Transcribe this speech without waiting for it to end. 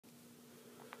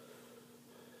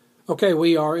Okay,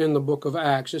 we are in the book of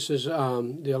Acts. This is the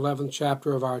 11th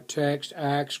chapter of our text,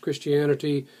 Acts,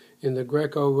 Christianity in the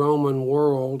Greco-Roman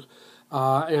world.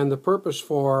 And the purpose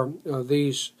for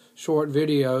these short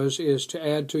videos is to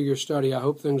add to your study. I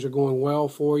hope things are going well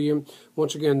for you.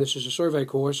 Once again, this is a survey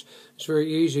course. It's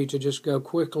very easy to just go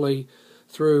quickly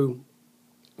through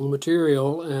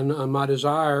material, and my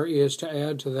desire is to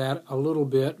add to that a little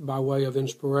bit by way of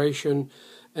inspiration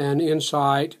and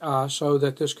insight so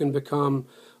that this can become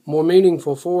more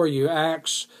meaningful for you.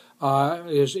 Acts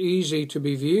is easy to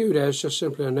be viewed as just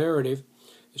simply a narrative.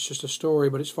 It's just a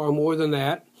story, but it's far more than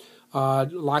that.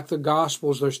 Like the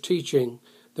Gospels, there's teaching,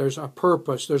 there's a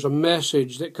purpose, there's a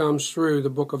message that comes through the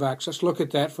book of Acts. Let's look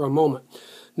at that for a moment.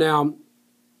 Now,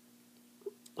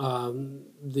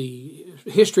 the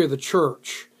history of the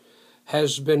church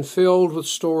has been filled with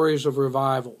stories of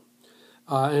revival.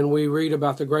 And we read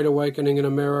about the Great Awakening in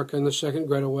America and the Second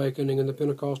Great Awakening and the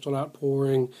Pentecostal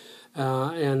outpouring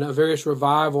and various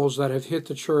revivals that have hit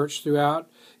the church throughout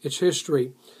its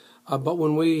history. But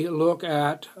when we look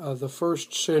at the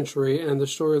first century and the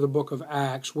story of the book of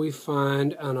Acts, we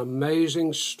find an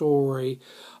amazing story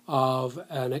of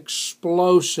an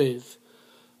explosive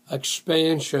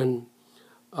expansion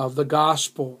of the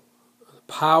gospel,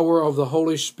 power of the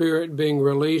Holy Spirit being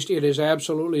released. It is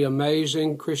absolutely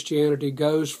amazing. Christianity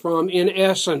goes from, in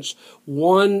essence,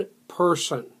 one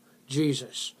person,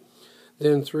 Jesus.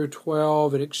 Then through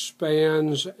 12, it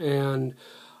expands and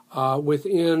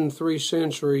within 3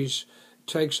 centuries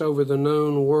takes over the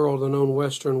known world, the known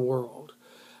Western world.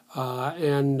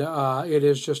 And it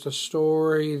is just a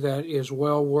story that is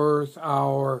well worth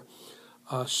our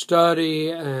study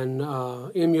and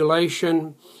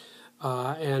emulation.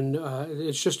 And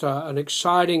it's just an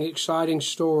exciting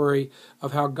story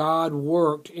of how God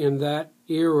worked in that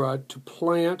era to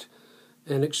plant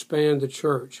and expand the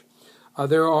church.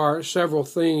 There are several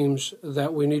themes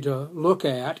that we need to look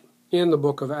at in the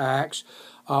book of Acts.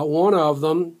 One of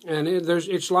them, and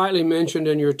it's slightly mentioned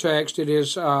in your text, it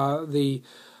is the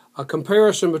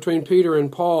comparison between Peter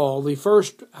and Paul. The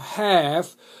first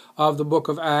half of the book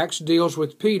of Acts deals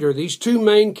with Peter. These two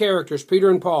main characters,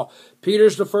 Peter and Paul.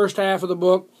 Peter's the first half of the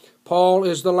book. Paul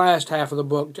is the last half of the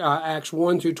book. Acts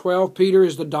 1 through 12, Peter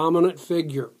is the dominant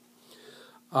figure.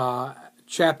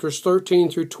 Chapters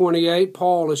 13 through 28,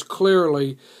 Paul is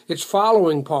clearly, it's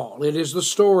following Paul. It is the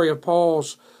story of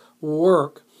Paul's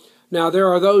work. Now, there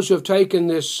are those who have taken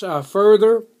this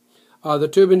further. The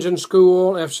Tübingen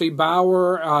School, F.C.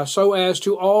 Bauer, so as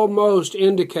to almost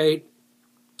indicate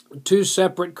two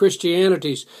separate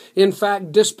Christianities. In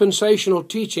fact, dispensational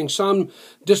teaching, some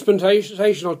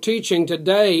dispensational teaching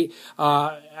today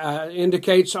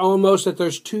indicates almost that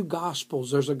there's two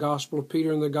gospels. There's a gospel of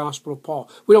Peter and the gospel of Paul.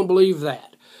 We don't believe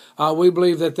that. We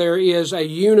believe that there is a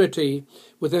unity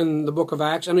within the book of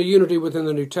Acts and a unity within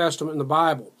the New Testament and the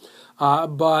Bible.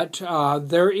 But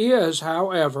there is,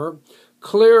 however,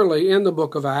 clearly in the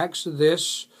book of Acts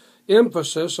this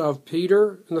emphasis of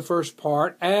Peter in the first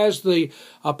part as the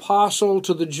apostle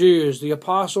to the Jews, the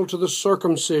apostle to the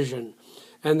circumcision,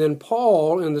 and then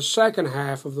Paul in the second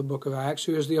half of the book of Acts,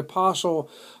 who is the apostle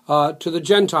to the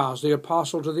Gentiles, the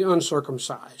apostle to the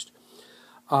uncircumcised.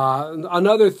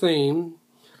 Another theme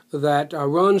that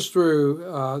runs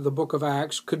through the book of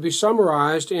Acts could be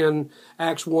summarized in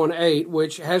Acts 1:8,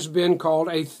 which has been called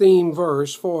a theme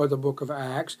verse for the book of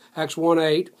Acts. Acts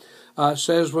 1:8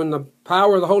 says, when the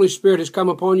power of the Holy Spirit has come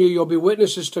upon you, you'll be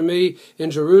witnesses to me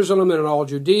in Jerusalem and in all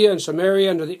Judea and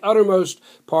Samaria and to the uttermost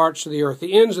parts of the earth,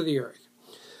 the ends of the earth.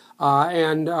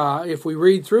 And if we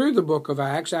read through the book of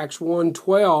Acts, Acts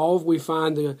 1:12, we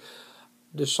find the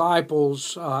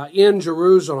disciples in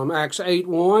Jerusalem. Acts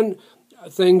 8:1,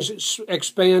 things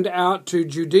expand out to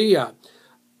Judea.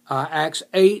 Acts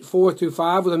 8:4 through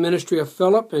 5 with the ministry of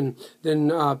Philip and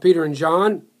then Peter and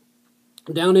John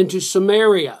down into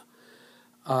Samaria.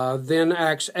 Then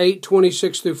Acts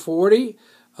 8:26 through 40,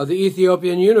 the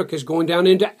Ethiopian eunuch is going down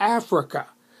into Africa.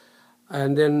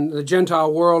 And then the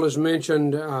Gentile world is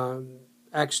mentioned,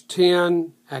 Acts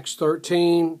 10, Acts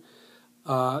 13.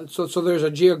 So there's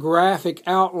a geographic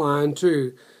outline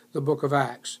to the book of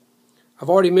Acts. I've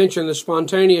already mentioned the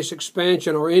spontaneous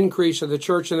expansion or increase of the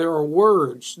church, and there are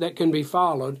words that can be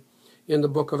followed in the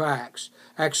book of Acts.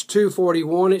 Acts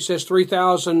 2:41, it says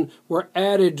 3,000 were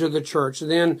added to the church.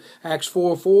 Then Acts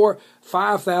 4:4,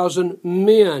 5,000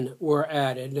 men were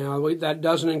added. Now, that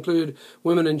doesn't include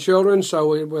women and children,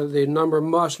 so the number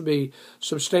must be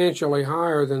substantially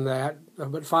higher than that,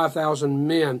 but 5,000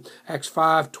 men. Acts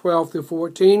 5:12 through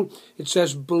 14, it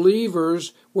says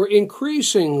believers were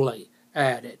increasingly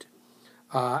added.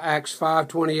 Acts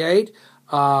 5:28,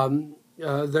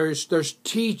 There's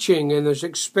teaching and there's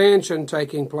expansion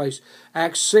taking place.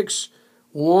 Acts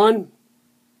 6:1,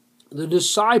 the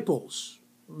disciples,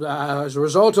 as a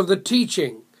result of the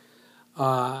teaching,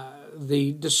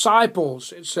 the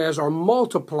disciples, it says, are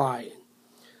multiplying.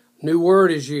 New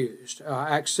word is used.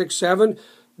 Acts 6:7,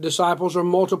 disciples are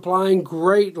multiplying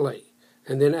greatly.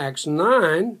 And then Acts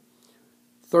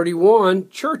 9:31,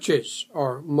 churches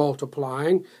are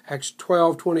multiplying. Acts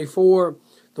 12:24,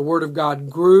 the word of God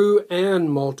grew and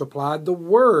multiplied. The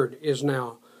word is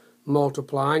now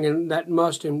multiplying, and that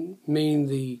must mean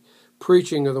the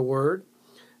preaching of the word.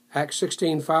 Acts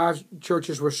 16:5,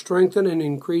 churches were strengthened and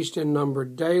increased in number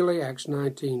daily. Acts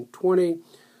 19:20,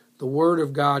 the word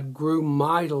of God grew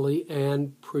mightily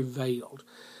and prevailed.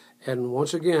 And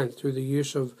once again, through the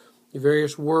use of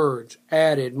various words,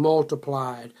 added,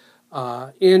 multiplied,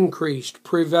 increased,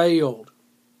 prevailed,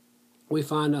 we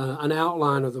find an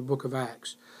outline of the book of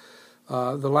Acts.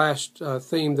 The last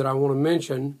theme that I want to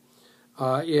mention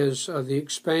is the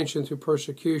expansion through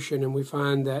persecution, and we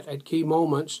find that at key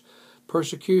moments,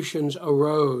 persecutions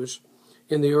arose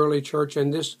in the early church,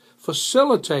 and this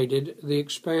facilitated the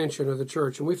expansion of the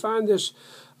church. And we find this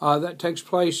that takes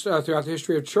place throughout the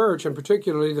history of church, and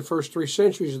particularly the first 3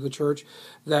 centuries of the church,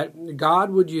 that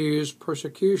God would use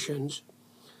persecutions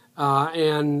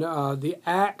and the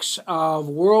acts of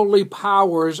worldly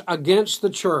powers against the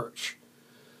church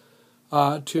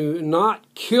to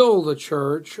not kill the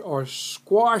church or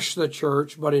squash the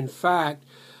church, but in fact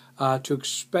to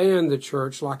expand the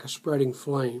church like a spreading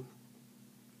flame.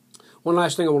 One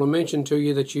last thing I want to mention to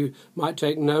you that you might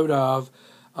take note of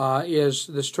is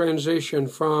this transition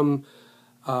from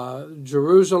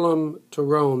Jerusalem to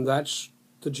Rome. That's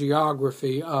the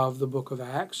geography of the book of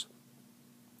Acts.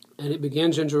 And it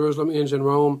begins in Jerusalem, ends in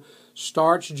Rome,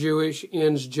 starts Jewish,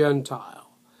 ends Gentile.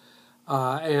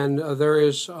 And there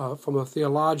is, from a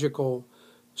theological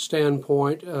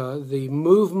standpoint, the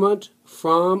movement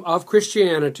of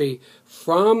Christianity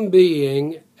from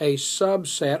being a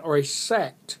subset or a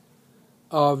sect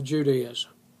of Judaism,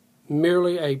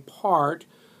 merely a part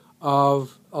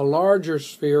of a larger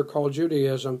sphere called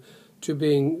Judaism, to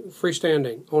being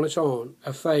freestanding on its own,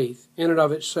 a faith in and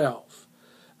of itself.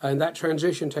 And that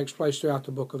transition takes place throughout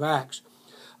the book of Acts.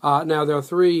 Now, there are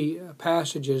 3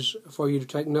 passages for you to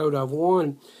take note of.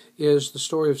 One is the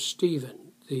story of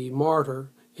Stephen, the martyr,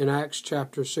 in Acts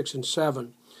chapter 6 and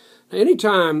 7. Now,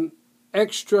 anytime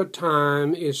extra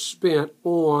time is spent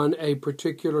on a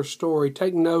particular story,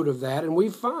 take note of that. And we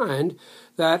find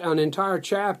that an entire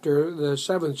chapter, the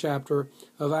 7th chapter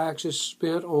of Acts, is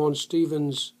spent on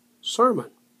Stephen's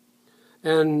sermon.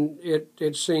 And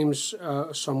it seems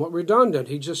somewhat redundant.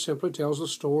 He just simply tells the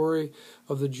story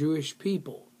of the Jewish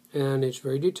people. And it's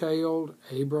very detailed,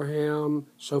 Abraham,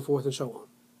 so forth and so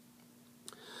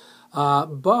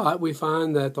on. But we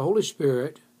find that the Holy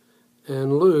Spirit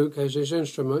and Luke, as his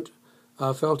instrument,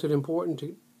 felt it important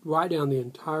to write down the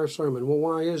entire sermon. Well,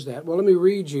 why is that? Well, let me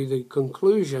read you the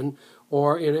conclusion,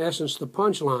 or in essence, the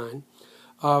punchline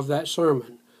of that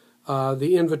sermon.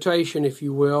 The invitation, if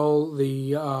you will,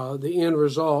 the end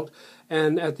result.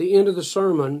 And at the end of the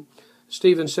sermon,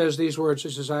 Stephen says these words.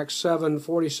 This is Acts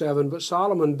 7:47. But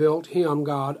Solomon built him,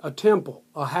 God, a temple,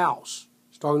 a house.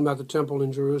 He's talking about the temple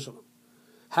in Jerusalem.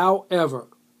 However,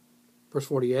 verse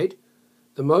 48,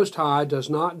 the Most High does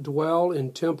not dwell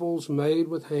in temples made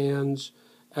with hands,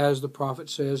 as the prophet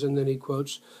says. And then he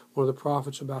quotes one of the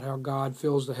prophets about how God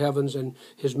fills the heavens and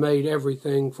has made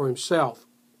everything for himself.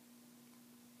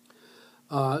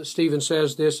 Stephen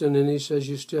says this, and then he says,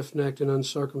 you stiff-necked and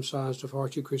uncircumcised of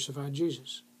heart, you crucified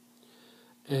Jesus.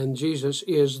 And Jesus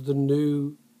is the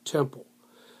new temple.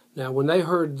 Now, when they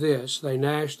heard this, they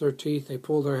gnashed their teeth, they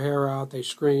pulled their hair out, they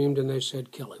screamed, and they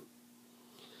said, kill him.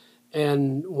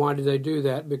 And why did they do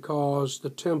that? Because the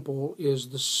temple is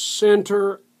the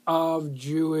center of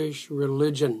Jewish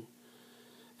religion.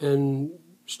 And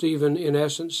Stephen, in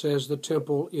essence, says the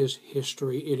temple is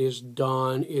history. It is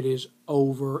done. It is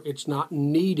over. It's not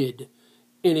needed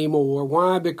anymore.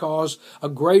 Why? Because a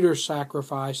greater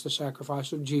sacrifice, the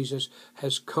sacrifice of Jesus,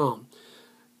 has come.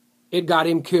 It got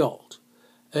him killed.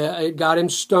 It got him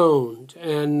stoned.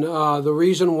 And the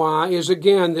reason why is,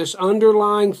 again, this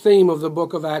underlying theme of the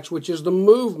book of Acts, which is the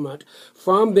movement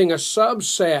from being a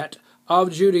subset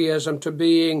of Judaism to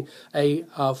being a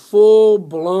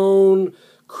full-blown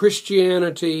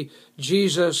Christianity,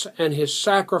 Jesus and his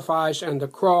sacrifice and the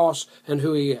cross and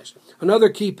who he is. Another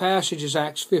key passage is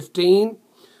Acts 15,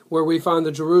 where we find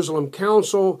the Jerusalem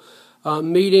Council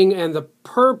meeting, and the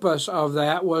purpose of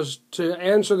that was to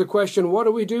answer the question, what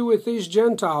do we do with these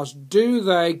Gentiles? Do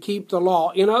they keep the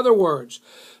law? In other words,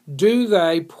 do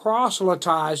they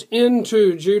proselytize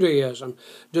into Judaism?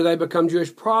 Do they become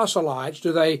Jewish proselytes?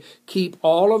 Do they keep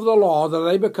all of the law? Do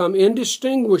they become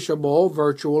indistinguishable,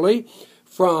 virtually,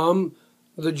 from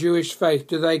the Jewish faith?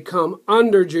 Do they come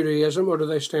under Judaism, or do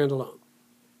they stand alone?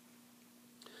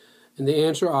 And the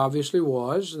answer obviously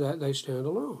was that they stand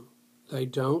alone. They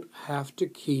don't have to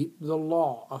keep the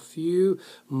law. A few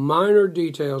minor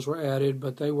details were added,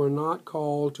 but they were not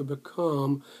called to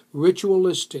become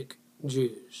ritualistic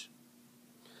Jews.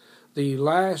 The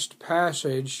last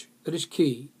passage that is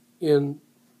key in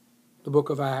the book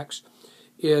of Acts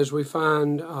is we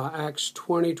find Acts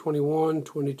 20, 21,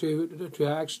 22, to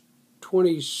Acts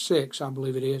 26, I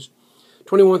believe it is,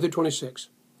 21 through 26,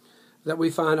 that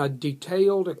we find a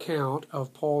detailed account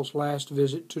of Paul's last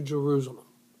visit to Jerusalem.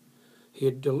 He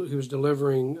was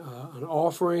delivering an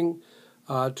offering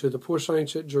to the poor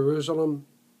saints at Jerusalem,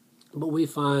 but we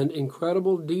find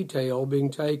incredible detail being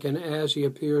taken as he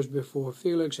appears before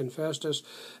Felix and Festus,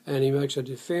 and he makes a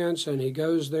defense, and he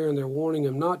goes there, and they're warning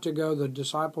him not to go, the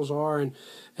disciples are,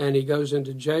 and he goes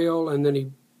into jail, and then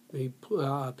he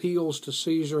appeals to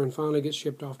Caesar and finally gets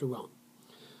shipped off to Rome.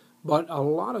 But a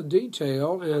lot of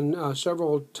detail, and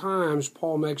several times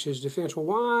Paul makes his defense. Well,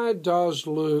 why does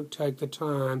Luke take the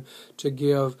time to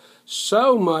give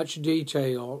so much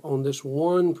detail on this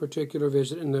one particular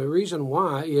visit? And the reason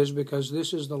why is because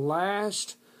this is the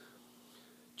last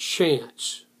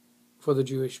chance for the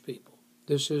Jewish people.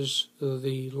 This is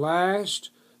the last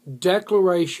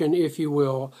declaration, if you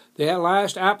will, the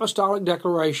last apostolic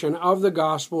declaration of the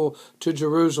gospel to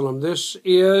Jerusalem. This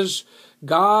is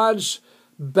God's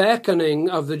beckoning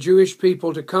of the Jewish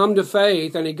people to come to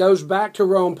faith, and he goes back to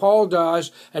Rome, Paul does,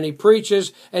 and he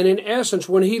preaches, and in essence,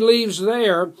 when he leaves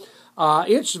there,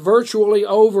 it's virtually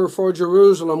over for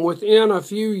Jerusalem within a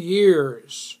few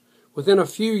years.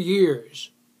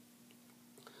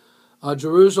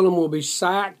 Jerusalem will be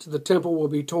sacked, the temple will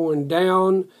be torn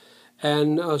down,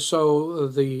 and so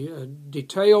the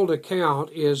detailed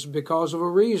account is because of a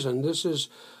reason. This is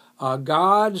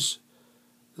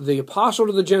the apostle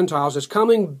to the Gentiles is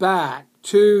coming back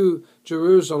to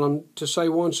Jerusalem to say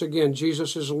once again,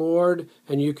 Jesus is Lord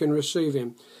and you can receive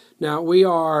him. Now, we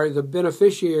are the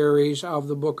beneficiaries of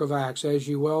the book of Acts. As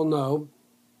you well know,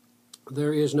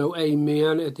 there is no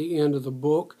amen at the end of the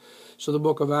book. So the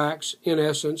book of Acts, in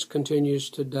essence, continues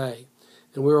today.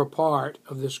 And we're a part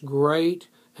of this great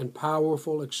and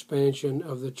powerful expansion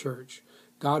of the church.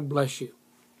 God bless you.